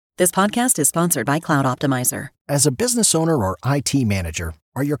This podcast is sponsored by Cloud Optimizer. As a business owner or IT manager,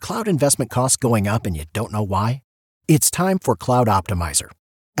 are your cloud investment costs going up and you don't know why? It's time for Cloud Optimizer.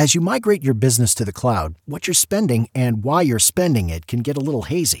 As you migrate your business to the cloud, what you're spending and why you're spending it can get a little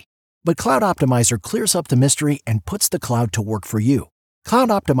hazy. But Cloud Optimizer clears up the mystery and puts the cloud to work for you. Cloud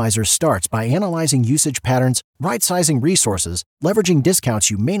Optimizer starts by analyzing usage patterns, right-sizing resources, leveraging discounts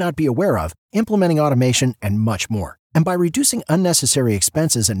you may not be aware of, implementing automation, and much more. And by reducing unnecessary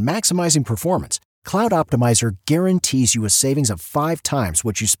expenses and maximizing performance, Cloud Optimizer guarantees you a savings of 5 times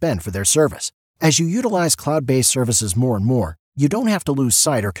what you spend for their service. As you utilize cloud-based services more and more, you don't have to lose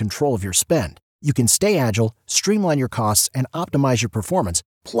sight or control of your spend. You can stay agile, streamline your costs, and optimize your performance,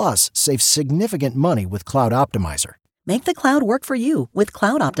 plus save significant money with Cloud Optimizer. Make the cloud work for you with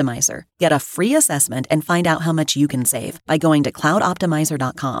Cloud Optimizer. Get a free assessment and find out how much you can save by going to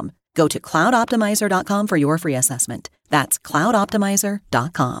cloudoptimizer.com. Go to cloudoptimizer.com for your free assessment. That's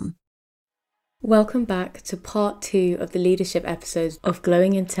cloudoptimizer.com. Welcome back to part 2 of the leadership episodes of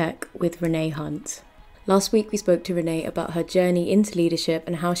Glowing in Tech with Renee Hunt. Last week we spoke to Renee about her journey into leadership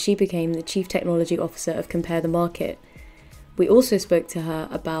and how she became the Chief Technology Officer of Compare the Market. We also spoke to her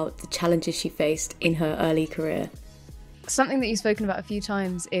about the challenges she faced in her early career. Something that you've spoken about a few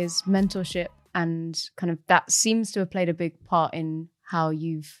times is mentorship, and kind of that seems to have played a big part in how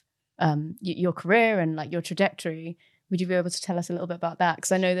you've your career and like your trajectory. Would you be able to tell us a little bit about that?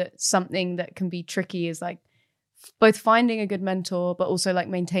 Because I know that something that can be tricky is like both finding a good mentor, but also like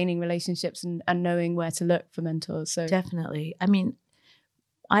maintaining relationships and knowing where to look for mentors. So definitely. I mean,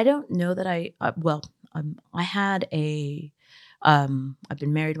 I don't know that I had a, I've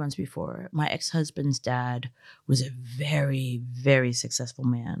been married once before. My ex-husband's dad was a very, very successful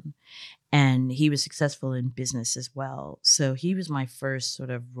man. And he was successful in business as well. So he was my first sort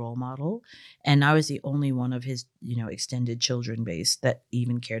of role model. And I was the only one of his, extended children base that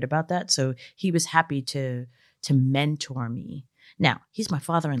even cared about that. So he was happy to mentor me. Now, he's my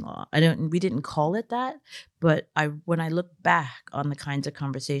father-in-law. We didn't call it that, but when I look back on the kinds of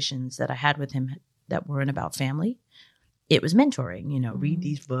conversations that I had with him that weren't about family, it was mentoring, read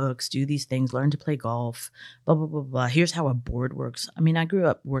these books, do these things, learn to play golf, blah, blah, blah, blah. Here's how a board works. I mean, I grew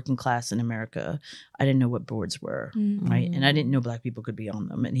up working class in America. I didn't know what boards were, right? And I didn't know Black people could be on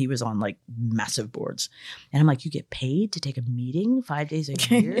them. And he was on like massive boards. And I'm like, you get paid to take a meeting 5 days a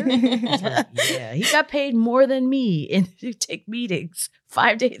year? He's like, yeah, he got paid more than me to take meetings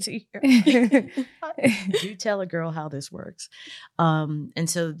 5 days a year. Do tell a girl how this works. And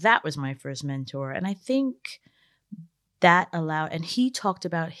so that was my first mentor. And I think that allowed, and he talked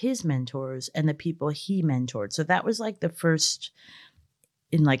about his mentors and the people he mentored. So that was like the first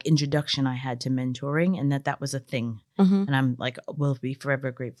introduction I had to mentoring, and that was a thing. And I'm like, will be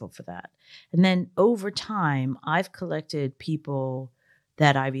forever grateful for that. And then over time, I've collected people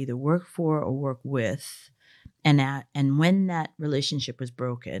that I've either worked for or worked with. And when that relationship was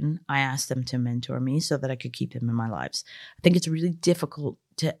broken, I asked them to mentor me so that I could keep them in my lives. I think it's really difficult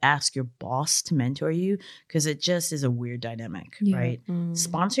to ask your boss to mentor you because it just is a weird dynamic, right?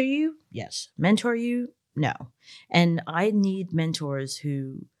 Sponsor you? Yes. Mentor you? No. And I need mentors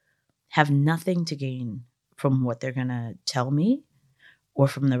who have nothing to gain from what they're going to tell me or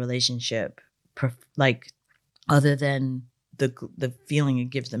from the relationship, other than the feeling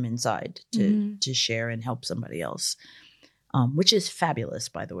it gives them inside to share and help somebody else, which is fabulous,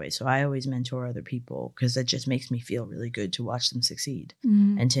 by the way. So I always mentor other people because it just makes me feel really good to watch them succeed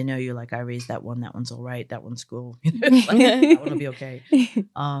and to know you're like, I raised that one's all right, that one's cool, that one will be okay.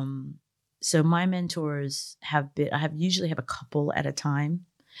 So my mentors usually have a couple at a time.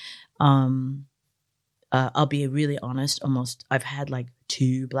 I'll be really honest, I've had like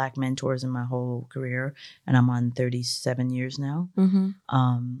 2 Black mentors in my whole career, and I'm on 37 years now.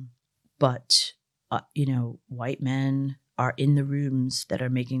 But white men are in the rooms that are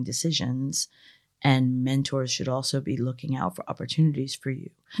making decisions, and mentors should also be looking out for opportunities for you.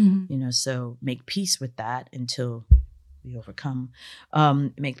 So make peace with that until we overcome.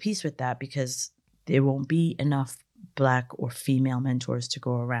 Make peace with that because there won't be enough Black or female mentors to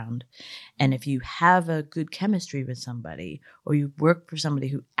go around. And if you have a good chemistry with somebody, or you work for somebody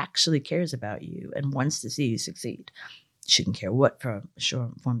who actually cares about you and wants to see you succeed, shouldn't care what form.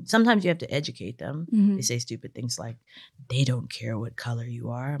 Sometimes you have to educate them. They say stupid things like, they don't care what color you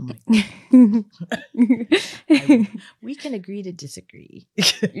are. I'm like, we can agree to disagree.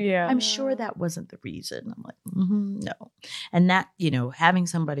 Yeah. I'm sure that wasn't the reason. I'm like, no. And that, having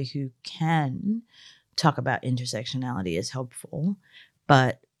somebody who can talk about intersectionality is helpful,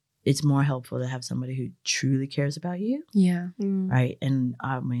 but it's more helpful to have somebody who truly cares about you. Yeah. Right. And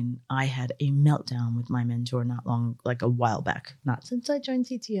I mean, I had a meltdown with my mentor like a while back, not since I joined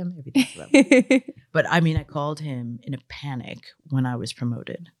CTM, everything's well. But I mean, I called him in a panic when I was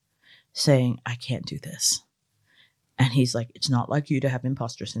promoted saying, I can't do this. And he's like, it's not like you to have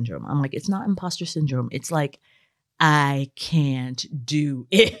imposter syndrome. I'm like, it's not imposter syndrome. It's like, I can't do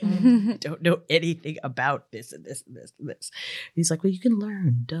it. I don't know anything about this and this and this and this. He's like, well, you can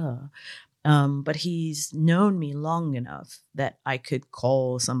learn, duh. But he's known me long enough that I could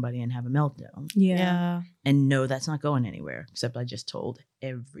call somebody and have a meltdown. Yeah. And no, that's not going anywhere, except I just told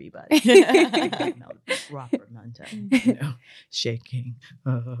everybody. Proper meltdown, shaking.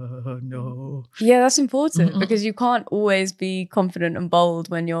 Oh, no. Yeah, that's important because you can't always be confident and bold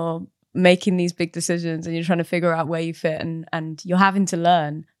when you're making these big decisions and you're trying to figure out where you fit and you're having to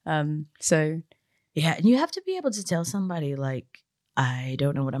learn. So yeah, and you have to be able to tell somebody like, I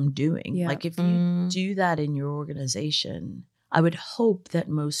don't know what I'm doing. Yeah. Like if you do that in your organization, I would hope that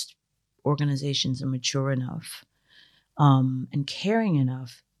most organizations are mature enough and caring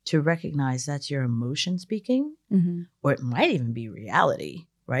enough to recognize that's your emotion speaking, or it might even be reality,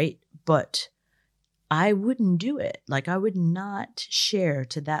 right? But I wouldn't do it. Like I would not share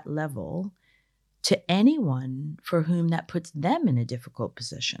to that level to anyone for whom that puts them in a difficult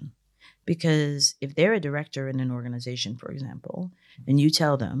position. Because if they're a director in an organization, for example, and you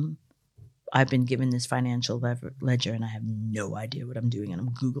tell them, I've been given this financial ledger and I have no idea what I'm doing and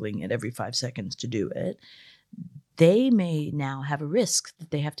I'm Googling it every 5 seconds to do it, they may now have a risk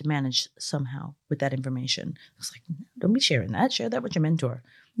that they have to manage somehow with that information. It's like, don't be sharing that. Share that with your mentor.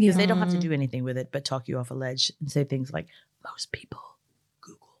 Because they don't have to do anything with it but talk you off a ledge and say things like, most people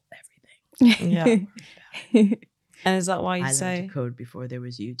Google everything. Yeah. And is that why you I say? learned to code before there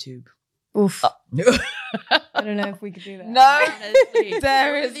was YouTube. Oof. No. I don't know if we could do that. No, Honestly,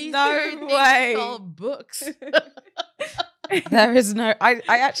 there is these no things way. called books. There is no. I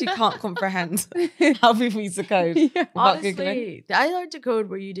actually can't comprehend how people use the code without Googling. Honestly, I learned to code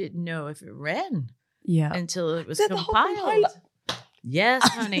where you didn't know if it ran Yeah. until it was Is that the whole compiled. compiler? Yes,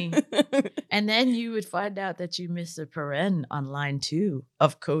 honey. And then you would find out that you missed a paren on line 2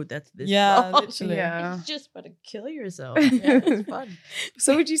 of code that's this Yeah, long. literally. Yeah. It's just about to kill yourself. Yeah, it's fun.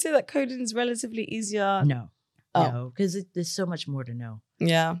 So would you say that coding is relatively easier? No. Oh. No, because there's so much more to know.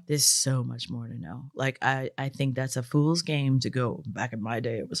 Yeah. There's so much more to know. Like, I think that's a fool's game to go. Back in my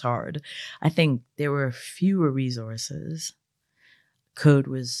day, it was hard. I think there were fewer resources. Code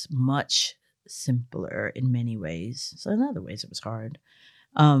was much simpler in many ways. So in other ways, it was hard.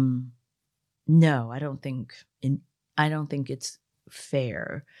 No, I don't think it's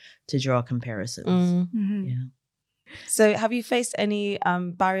fair to draw comparisons. Yeah. So have you faced any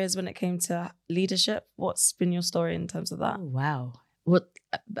barriers when it came to leadership? What's been your story in terms of that? Oh, wow. Well,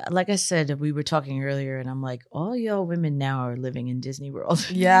 like I said, we were talking earlier, and I'm like, all y'all women now are living in Disney World.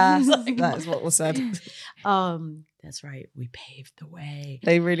 Yes, that is what was said. That's right. We paved the way.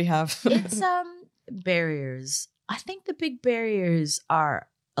 They really have. It's barriers. I think the big barriers are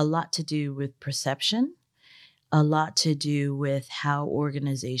a lot to do with perception, a lot to do with how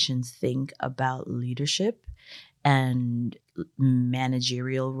organizations think about leadership and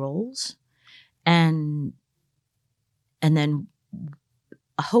managerial roles, and then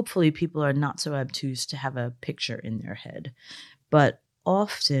hopefully people are not so obtuse to have a picture in their head. But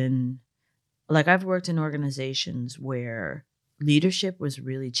often, like I've worked in organizations where leadership was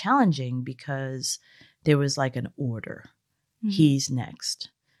really challenging because there was like an order. He's next,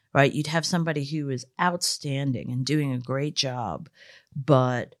 right? You'd have somebody who is outstanding and doing a great job,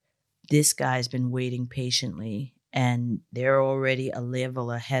 but this guy's been waiting patiently and they're already a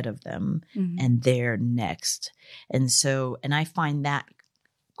level ahead of them and they're next. And I find that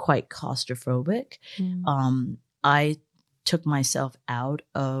quite claustrophobic. I took myself out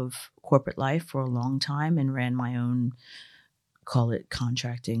of corporate life for a long time and ran my own, call it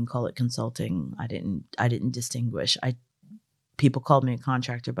contracting, call it consulting. I didn't distinguish. People called me a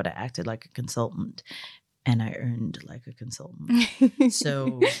contractor, but I acted like a consultant. And I earned like a consultant.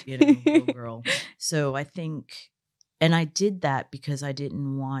 So, little girl. So I think, and I did that because I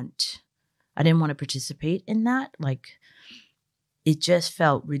didn't want to participate in that. Like, it just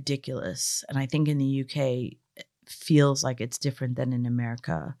felt ridiculous. And I think in the UK, it feels like it's different than in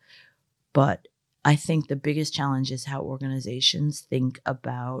America. But I think the biggest challenge is how organizations think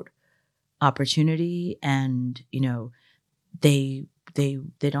about opportunity, and, they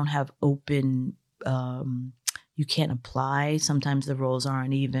don't have open, you can't apply. Sometimes the roles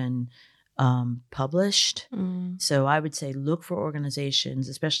aren't even published. So I would say look for organizations,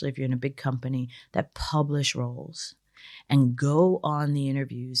 especially if you're in a big company, that publish roles. and go on the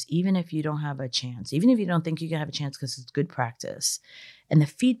interviews, even if you don't have a chance, even if you don't think you can have a chance because it's good practice. And the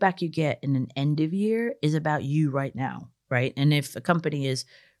feedback you get in an end of year is about you right now, right? And if a company is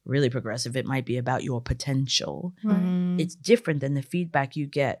really progressive, it might be about your potential. Right. It's different than the feedback you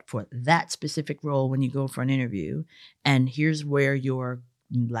get for that specific role when you go for an interview. And here's where you're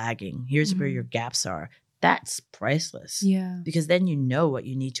lagging. Here's where your gaps are. That's priceless. Yeah. Because then you know what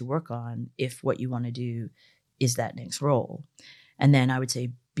you need to work on if what you want to do is that next role. And then I would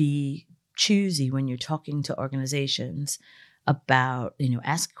say be choosy when you're talking to organizations about,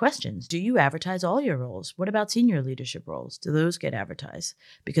 ask questions. Do you advertise all your roles? What about senior leadership roles? Do those get advertised?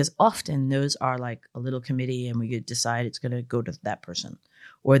 Because often those are like a little committee and we could decide it's going to go to that person.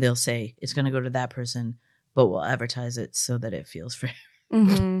 Or they'll say it's going to go to that person, but we'll advertise it so that it feels fair.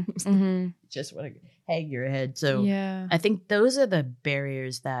 Just want to hang your head. So yeah. I think those are the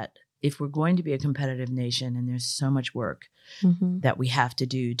barriers that if we're going to be a competitive nation, and there's so much work that we have to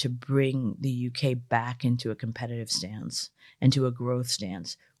do to bring the UK back into a competitive stance and to a growth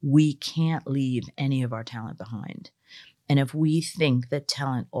stance, we can't leave any of our talent behind. And if we think that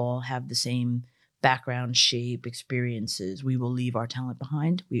talent all have the same background, shape, experiences, we will leave our talent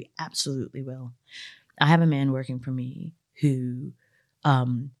behind. We absolutely will. I have a man working for me who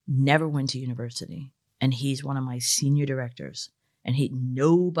never went to university, and he's one of my senior directors. And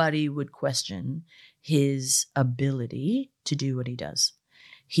nobody would question his ability to do what he does.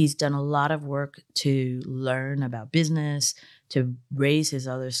 He's done a lot of work to learn about business, to raise his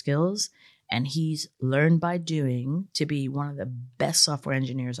other skills. And he's learned by doing to be one of the best software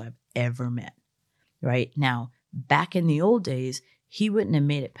engineers I've ever met. Right now, back in the old days, he wouldn't have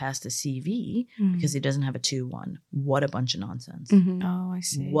made it past the CV because he doesn't have a 2-1. What a bunch of nonsense. Oh, I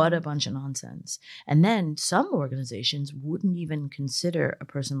see. What a bunch of nonsense. And then some organizations wouldn't even consider a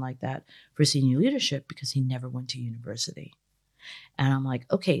person like that for senior leadership because he never went to university. And I'm like,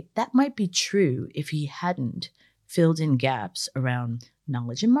 okay, that might be true if he hadn't filled in gaps around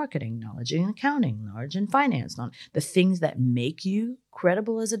knowledge in marketing, knowledge in accounting, knowledge in finance, the things that make you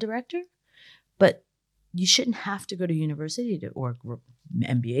credible as a director. But you shouldn't have to go to university or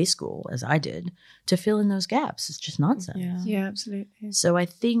MBA school, as I did, to fill in those gaps. It's just nonsense. Yeah, absolutely. So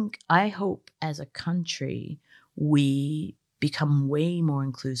I hope as a country, we become way more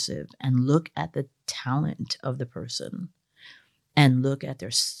inclusive and look at the talent of the person and look at their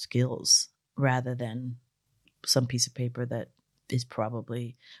skills rather than some piece of paper that is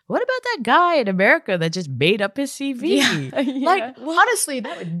probably, what about that guy in America that just made up his CV? Like, honestly,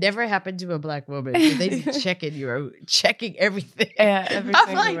 that would never happen to a Black woman. They'd be checking everything. Yeah, every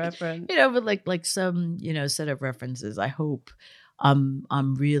single like, reference. But like some, set of references. I hope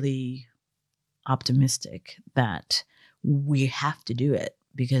I'm really optimistic that we have to do it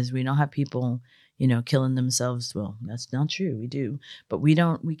because we don't have people, killing themselves. Well, that's not true. We do, but we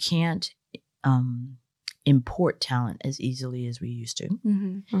can't, import talent as easily as we used to.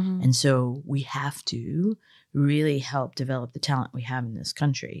 And so we have to really help develop the talent we have in this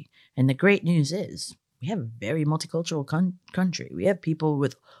country. And the great news is we have a very multicultural country. We have people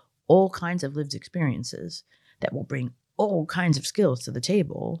with all kinds of lived experiences that will bring all kinds of skills to the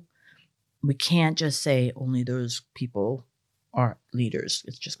table. We can't just say only those people are leaders.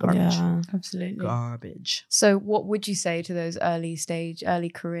 It's just garbage. Yeah, absolutely. Garbage. So what would you say to those early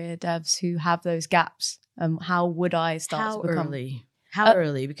career devs who have those gaps? How would I start to become? How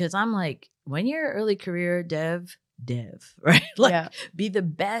early? Because I'm like, when you're early career dev, right? Be the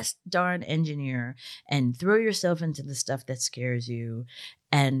best darn engineer and throw yourself into the stuff that scares you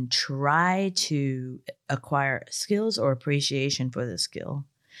and try to acquire skills or appreciation for the skill.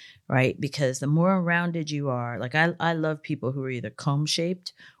 Right? Because the more rounded you are, like I love people who are either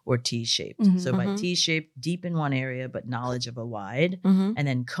comb-shaped or T-shaped. So by T-shaped, deep in one area, but knowledge of a wide. And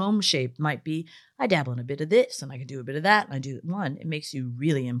then comb-shaped might be, I dabble in a bit of this and I can do a bit of that. And I do one, it makes you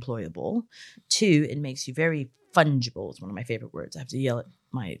really employable. 2, it makes you very fungible. It's one of my favorite words. I have to yell at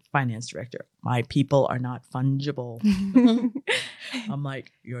my finance director. My people are not fungible. I'm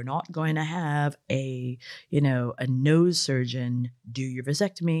like, you're not going to have a nose surgeon do your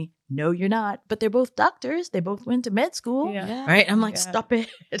vasectomy. No, you're not. But they're both doctors. They both went to med school. Yeah. Right? I'm like, stop it.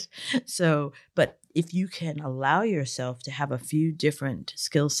 So, but if you can allow yourself to have a few different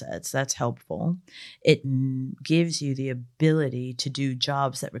skill sets, that's helpful. It gives you the ability to do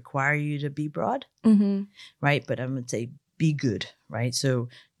jobs that require you to be broad. Right? But I'm going to say be good. Right? So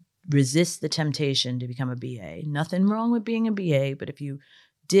resist the temptation to become a BA. Nothing wrong with being a BA, but if you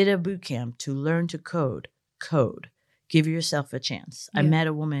did a boot camp to learn to code. Give yourself a chance. Yeah. I met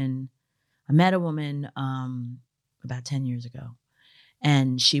a woman about 10 years ago,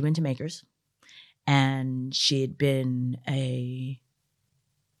 and she went to Makers, and she had been a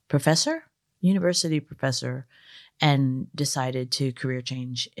professor, university professor, and decided to career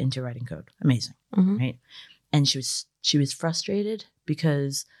change into writing code. Amazing, right? And she was frustrated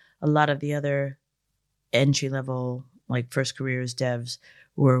because a lot of the other entry level, like first careers devs,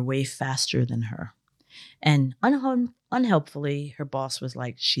 were way faster than her. And unhelpfully, her boss was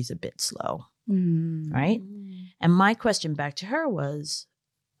like, she's a bit slow, right? And my question back to her was,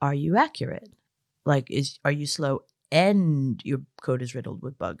 are you accurate? Like, are you slow and your code is riddled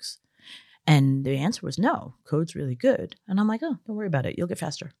with bugs? And the answer was no, code's really good. And I'm like, oh, don't worry about it. You'll get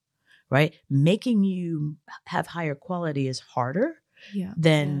faster, right? Making you have higher quality is harder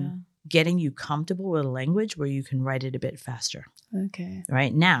than getting you comfortable with a language where you can write it a bit faster. Okay.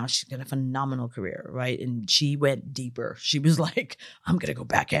 Right now, she's got a phenomenal career, right? And she went deeper. She was like, I'm going to go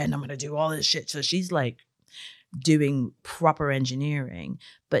back in. I'm going to do all this shit. So she's like doing proper engineering.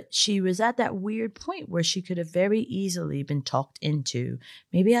 But she was at that weird point where she could have very easily been talked into,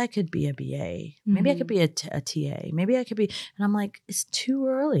 maybe I could be a BA. Maybe I could be a TA. Maybe I could be, and I'm like, it's too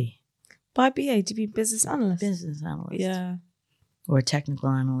early. By BA, do you mean business analyst? Business analyst. Yeah. Or a technical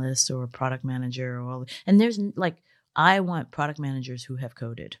analyst or a product manager. Or all, and there's like, I want product managers who have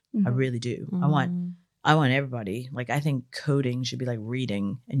coded. I really do. I want everybody. Like, I think coding should be like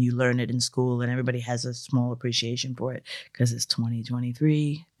reading, and you learn it in school and everybody has a small appreciation for it because it's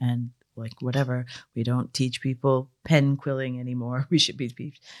 2023 and like whatever. We don't teach people pen quilling anymore. We should be.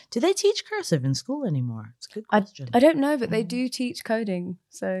 Do they teach cursive in school anymore? It's a good question. I don't know, but they do teach coding.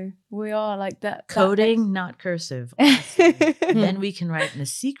 So we are like that. Coding, not cursive. Then we can write in a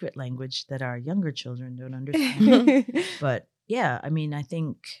secret language that our younger children don't understand. But yeah, I mean, I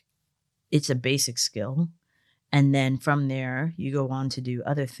think it's a basic skill. And then from there, you go on to do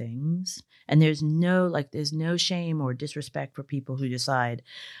other things. And there's no shame or disrespect for people who decide,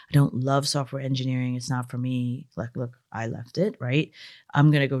 I don't love software engineering. It's not for me. Like, look, I left it, right? I'm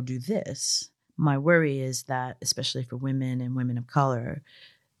going to go do this. My worry is that, especially for women and women of color,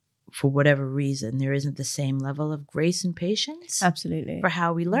 for whatever reason, there isn't the same level of grace and patience. Absolutely. For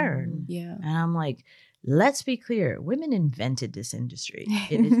how we learn. Yeah. And I'm like, let's be clear. Women invented this industry.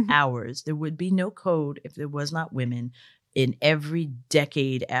 It is ours. There would be no code if there was not women in every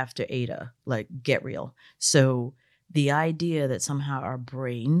decade after Ada. Like, get real. So the idea that somehow our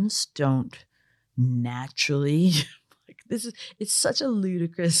brains don't naturally, like, it's such a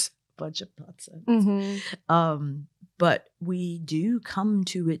ludicrous bunch of nonsense. But we do come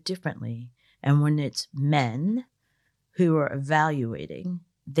to it differently. And when it's men who are evaluating,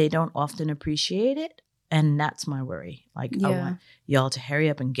 they don't often appreciate it. And that's my worry. Like, I want y'all to hurry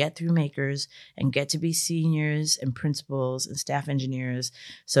up and get through makers and get to be seniors and principals and staff engineers.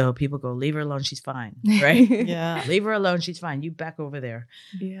 So people go, leave her alone. She's fine. Right? Yeah. Leave her alone. She's fine. You back over there.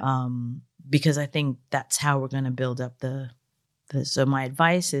 Yeah. Because I think that's how we're going to build up so my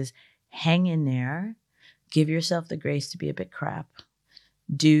advice is hang in there. Give yourself the grace to be a bit crap.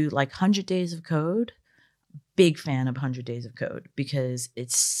 Do like 100 days of code. Big fan of 100 days of code because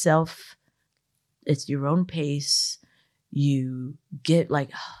it's your own pace. You get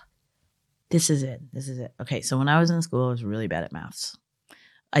like, oh, this is it. Okay, so when I was in school, I was really bad at maths.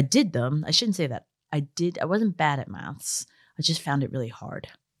 I did them. I shouldn't say that. I wasn't bad at maths. I just found it really hard.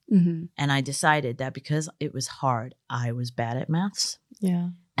 And I decided that because it was hard, I was bad at maths. Yeah.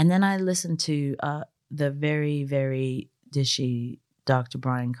 And then I listened to the very, very dishy Professor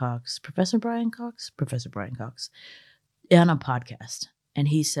Brian Cox, on a podcast. And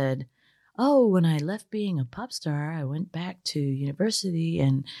he said, oh, when I left being a pop star, I went back to university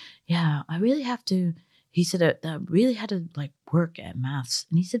and yeah, I really have to, he said, I really had to like work at maths.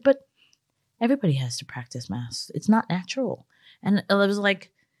 And he said, but everybody has to practice maths. It's not natural. And I was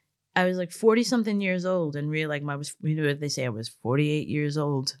like 40 something years old and really like they say I was 48 years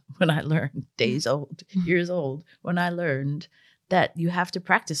old when I learned, years old when I learned that you have to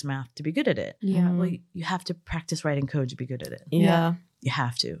practice math to be good at it. Yeah. Well, you have to practice writing code to be good at it. Yeah. You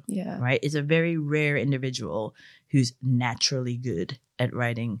have to. Yeah. Right? It's a very rare individual who's naturally good at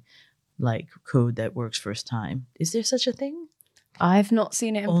writing like code that works first time. Is there such a thing? I've not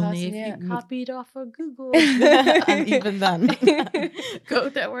seen it in Only person if yet. you copied off of Google. And even then.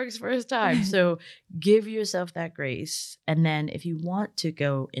 Code that works first time. So give yourself that grace. And then if you want to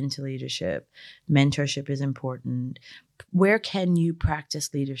go into leadership, mentorship is important. Where can you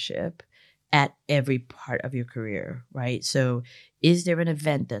practice leadership? At every part of your career, right? So is there an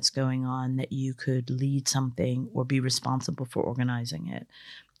event that's going on that you could lead something or be responsible for organizing it?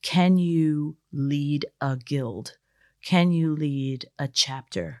 Can you lead a guild? Can you lead a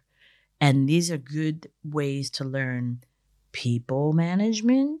chapter? And these are good ways to learn people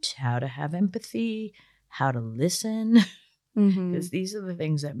management, how to have empathy, how to listen. Because these are the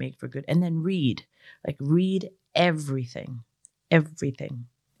things that make for good. And then read everything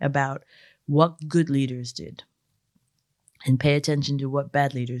about what good leaders did, and pay attention to what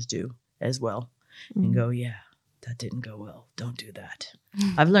bad leaders do as well, and go, yeah, that didn't go well. Don't do that.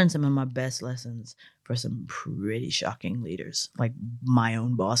 I've learned some of my best lessons for some pretty shocking leaders, like my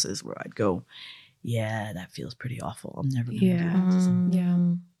own bosses, where I'd go, yeah, that feels pretty awful. I'm never going to do that to someone.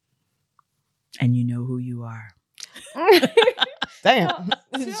 Yeah. And you know who you are. Damn.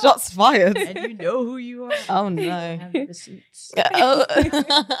 Shots fired. And you know who you are. Oh, no. Have the receipts.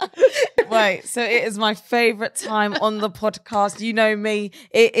 Wait, so it is my favorite time on the podcast. You know me.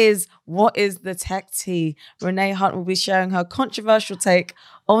 It is What is the Tech Tea? Renee Hunt will be sharing her controversial take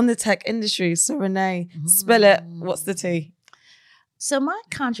on the tech industry. So Renee, spill it. What's the tea? So my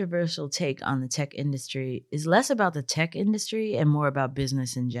controversial take on the tech industry is less about the tech industry and more about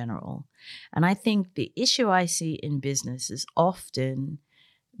business in general. And I think the issue I see in business is often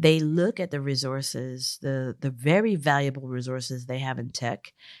they look at the resources, the very valuable resources they have in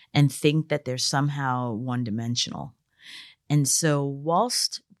tech, and think that they're somehow one-dimensional. And so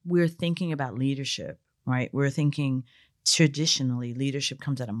whilst we're thinking about leadership, right, we're thinking traditionally leadership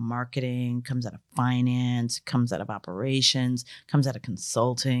comes out of marketing, comes out of finance, comes out of operations, comes out of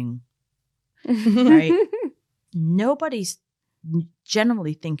consulting, right? Nobody's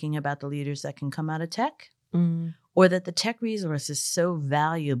generally thinking about the leaders that can come out of tech, or that the tech resource is so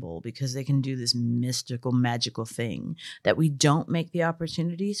valuable because they can do this mystical, magical thing that we don't make the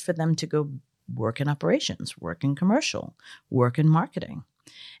opportunities for them to go work in operations, work in commercial, work in marketing.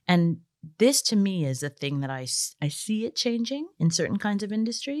 And this to me is a thing that I see it changing in certain kinds of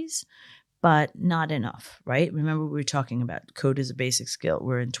industries, but not enough, right? Remember, we were talking about code as a basic skill.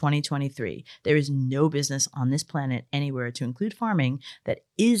 We're in 2023. There is no business on this planet anywhere, to include farming, that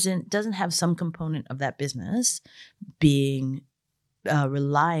doesn't have some component of that business being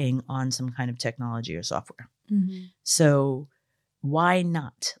relying on some kind of technology or software. So why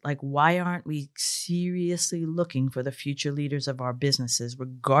not? Like, why aren't we seriously looking for the future leaders of our businesses,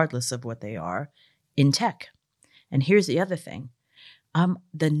 regardless of what they are, in tech? And here's the other thing.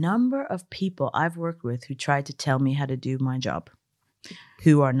 The number of people I've worked with who tried to tell me how to do my job,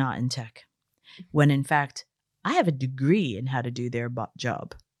 who are not in tech, when in fact, I have a degree in how to do their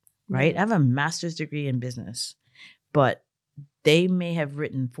job, right? I have a master's degree in business, but they may have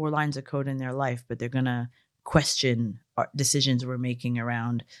written 4 lines of code in their life, but they're going to question decisions we're making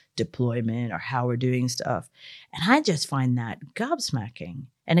around deployment or how we're doing stuff. And I just find that gobsmacking.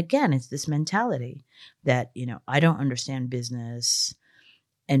 And again, it's this mentality that, I don't understand business,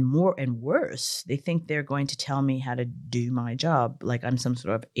 and more and worse, they think they're going to tell me how to do my job like I'm some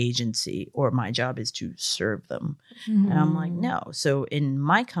sort of agency, or my job is to serve them. And I'm like, no. So in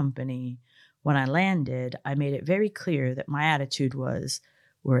my company, when I landed, I made it very clear that my attitude was,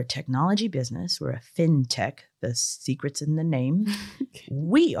 we're a technology business. We're a fintech. The secret's in the name.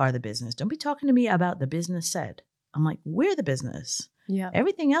 We are the business. Don't be talking to me about the business said. I'm like, we're the business. Yeah.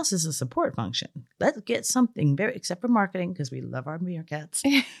 Everything else is a support function. Let's get something except for marketing, because we love our meerkats.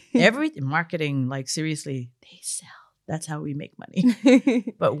 Marketing, like seriously, they sell. That's how we make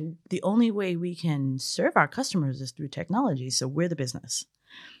money. But the only way we can serve our customers is through technology. So we're the business.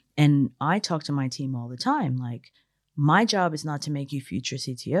 And I talk to my team all the time, like, my job is not to make you future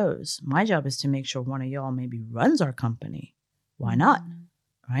CTOs. My job is to make sure one of y'all maybe runs our company. Why not?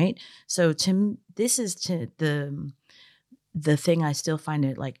 Right? So this is the thing I still find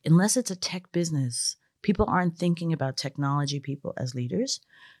it like, unless it's a tech business, people aren't thinking about technology people as leaders,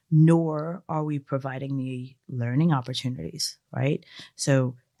 nor are we providing the learning opportunities, right?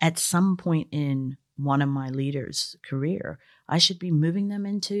 So at some point in one of my leaders' career, I should be moving them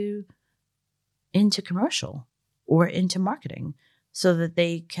into commercial or into marketing so that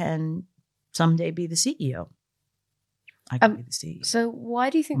they can someday be the CEO. I can be the CEO. So why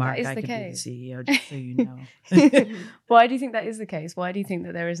do you think Mark, that is I the could case? Be the CEO, just so you know. Why do you think that is the case? Why do you think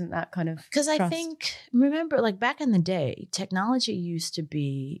that there isn't that kind of Because I think, remember, like back in the day, technology used to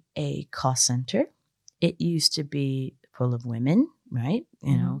be a cost center. It used to be full of women, right?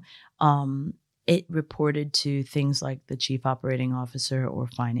 It reported to things like the chief operating officer or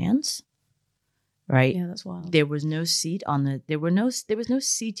finance, right? Yeah, that's wild. There was no seat on there was no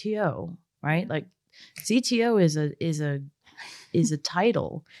CTO, right? Like CTO is a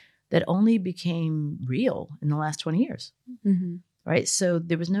title that only became real in the last 20 years, right? So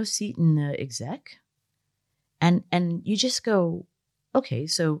there was no seat in the exec, and you just go, okay,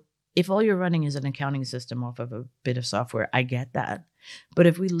 so if all you're running is an accounting system off of a bit of software, I get that. But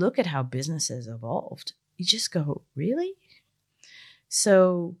if we look at how business has evolved, you just go, really?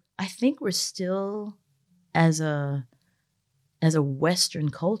 So I think we're still, as a Western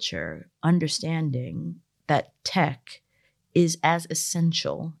culture, understanding that tech is as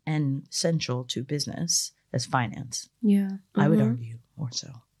essential and central to business as finance. Yeah. I would argue more so,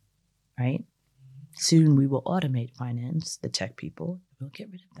 right? Soon we will automate finance, the tech people. We'll get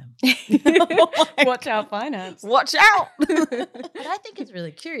rid of them. Watch out, finance. Watch out. But I think it's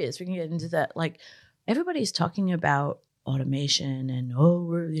really curious. We can get into that. Like, everybody's talking about automation and,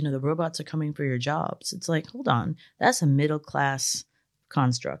 the robots are coming for your jobs. It's like, hold on, that's a middle class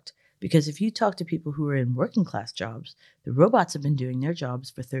construct. Because if you talk to people who are in working class jobs, the robots have been doing their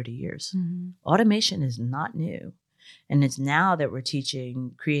jobs for 30 years. Automation is not new. And it's now that we're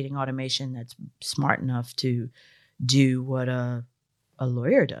creating automation that's smart enough to do what a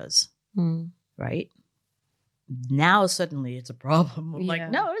lawyer does, right? Now suddenly it's a problem. I'm like,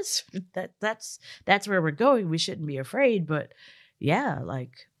 no, that's where we're going. We shouldn't be afraid. But yeah,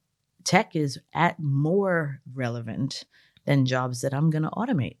 like, tech is more relevant than jobs that I'm going to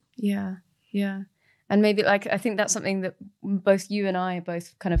automate. Yeah. Yeah. And maybe, like, I think that's something that both you and I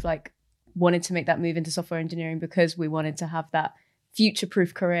both kind of like wanted to make that move into software engineering, because we wanted to have that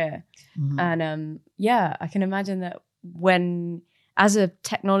future-proof career. And I can imagine that when, as a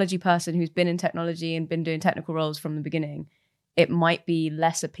technology person who's been in technology and been doing technical roles from the beginning, it might be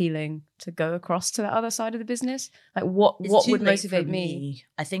less appealing to go across to the other side of the business. Like, what would motivate me?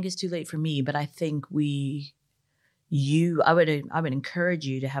 I think it's too late for me, but I think I would encourage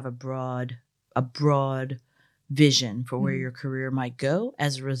you to have a broad vision for where your career might go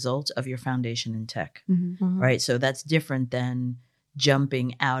as a result of your foundation in tech, right? So that's different than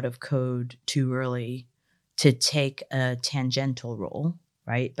jumping out of code too early to take a tangential role,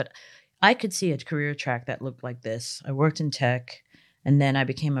 right? But I could see a career track that looked like this. I worked in tech, and then I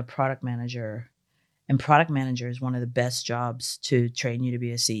became a product manager. And product manager is one of the best jobs to train you to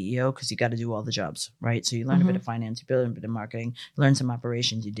be a CEO, because you got to do all the jobs, right? So you learn a bit of finance, you learn a bit of marketing, learn some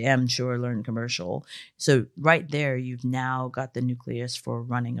operations, you damn sure learn commercial. So right there, you've now got the nucleus for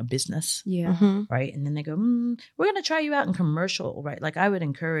running a business, right? And then they go, we're going to try you out in commercial, right? Like, I would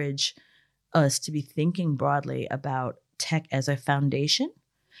encourage us to be thinking broadly about tech as a foundation.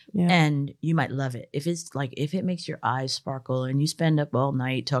 Yeah. And you might love it if it makes your eyes sparkle and you spend up all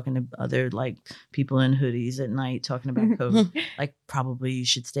night talking to other like people in hoodies at night talking about code. Like, probably you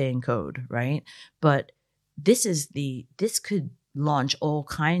should stay in code, right? But this could launch all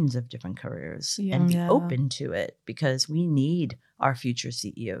kinds of different careers and be open to it, because we need our future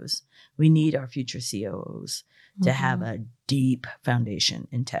CEOs, we need our future COOs to have a deep foundation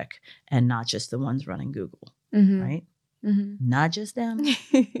in tech, and not just the ones running Google, right? Not just them.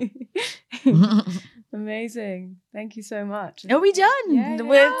 Amazing. Thank you so much. Are we done? Yeah,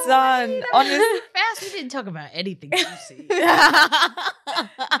 we're done. Honestly, fast. We didn't talk about anything juicy.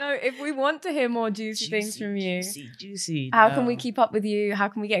 No, if we want to hear more juicy things from you, juicy. How can we keep up with you? How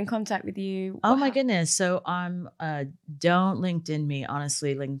can we get in contact with you? Oh my goodness. So I'm don't LinkedIn me.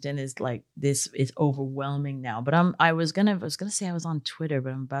 Honestly, LinkedIn is like, this is overwhelming now. But I was gonna say I was on Twitter,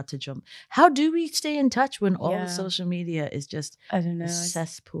 but I'm about to jump. How do we stay in touch when all the social media is just, I don't know, a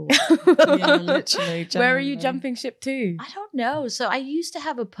cesspool? Yeah, literally. Where are you jumping ship to? I don't know. So I used to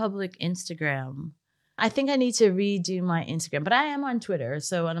have a public Instagram. I think I need to redo my Instagram, but I am on Twitter.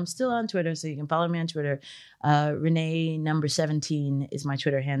 And I'm still on Twitter, so you can follow me on Twitter. Renee number 17 is my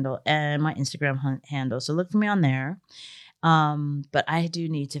Twitter handle and my Instagram handle. So look for me on there. But I do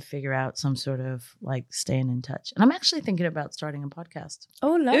need to figure out some sort of like staying in touch. And I'm actually thinking about starting a podcast.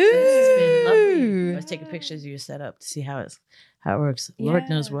 Oh, lovely. It's been lovely. I was taking pictures of your setup to see how it works. Lord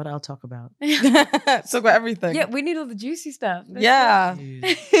knows what I'll talk about. Talk about everything. Yeah, we need all the juicy stuff.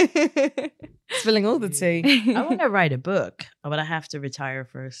 Spilling all the tea. I want to write a book, but I have to retire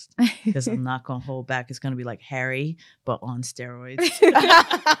first, because I'm not going to hold back. It's going to be like Harry, but on steroids.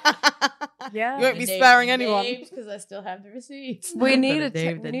 Yeah, you won't be sparing anyone, because I still have the receipts. We need a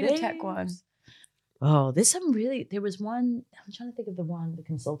tech one. Oh, there was one. I'm trying to think of the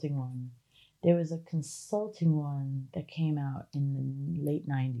consulting one. There was a consulting one that came out in the late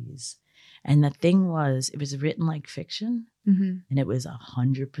 90s. And the thing was, it was written like fiction, and it was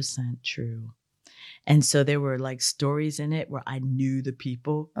 100% true. And so there were like stories in it where I knew the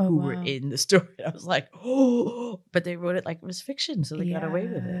people who were in the story. I was like, oh, but they wrote it like it was fiction. So they got away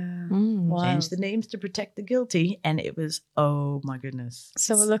with it. Changed the names to protect the guilty. And it was, oh my goodness.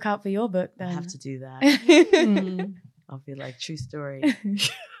 So we'll look out for your book then. I'll have to do that. I'll be like, true story.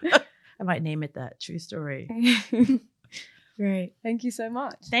 I might name it that, true story. Great. Thank you so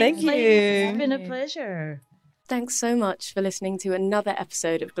much. Thank you. It's been a pleasure. Thanks so much for listening to another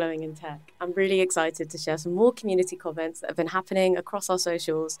episode of Glowing in Tech. I'm really excited to share some more community comments that have been happening across our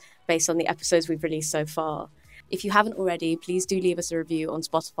socials based on the episodes we've released so far. If you haven't already, please do leave us a review on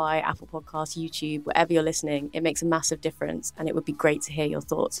Spotify, Apple Podcasts, YouTube, wherever you're listening. It makes a massive difference, and it would be great to hear your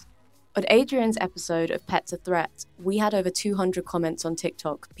thoughts. On Adrian's episode of Pets a Threat, we had over 200 comments on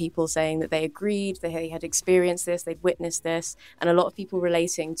TikTok, people saying that they agreed, they had experienced this, they'd witnessed this, and a lot of people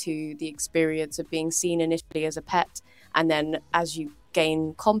relating to the experience of being seen initially as a pet, and then as you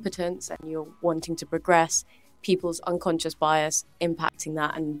gain competence and you're wanting to progress, people's unconscious bias impacting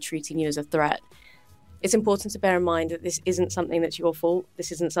that and treating you as a threat. It's important to bear in mind that this isn't something that's your fault.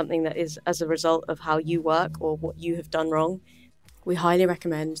 This isn't something that is as a result of how you work or what you have done wrong. We highly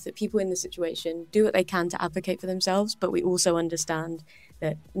recommend that people in this situation do what they can to advocate for themselves, but we also understand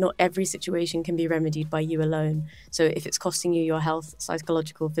that not every situation can be remedied by you alone. So if it's costing you your health,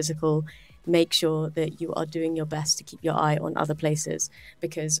 psychological, physical, make sure that you are doing your best to keep your eye on other places.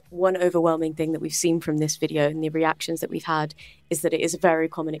 Because one overwhelming thing that we've seen from this video and the reactions that we've had is that it is a very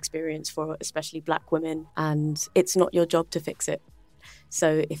common experience for especially Black women, and it's not your job to fix it.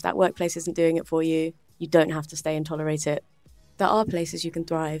 So if that workplace isn't doing it for you, you don't have to stay and tolerate it. There are places you can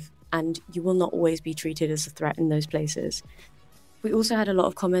thrive, and you will not always be treated as a threat in those places. We also had a lot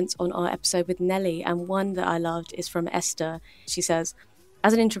of comments on our episode with Nelly, and one that I loved is from Esther. She says,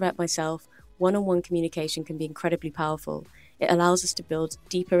 as an introvert myself, one-on-one communication can be incredibly powerful. It allows us to build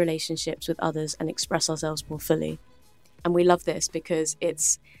deeper relationships with others and express ourselves more fully. And we love this because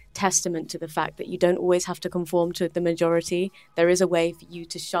it's testament to the fact that you don't always have to conform to the majority. There is a way for you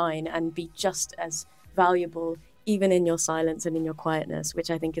to shine and be just as valuable even in your silence and in your quietness, which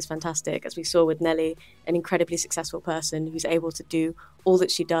I think is fantastic, as we saw with Nelly, an incredibly successful person who's able to do all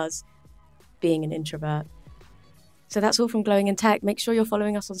that she does being an introvert. So that's all from Glowing in Tech. Make sure you're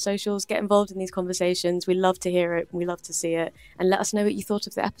following us on socials, get involved in these conversations. We love to hear it, we love to see it, and let us know what you thought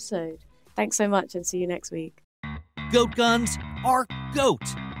of the episode. Thanks so much, and see you next week. Goat guns are GOAT.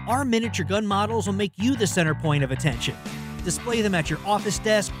 Our miniature gun models will make you the center point of attention. Display them at your office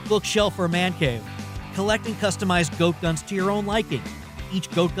desk, bookshelf, or man cave. Collect and customize goat guns to your own liking. Each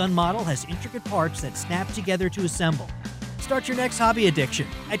goat gun model has intricate parts that snap together to assemble. Start your next hobby addiction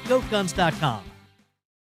at goatguns.com.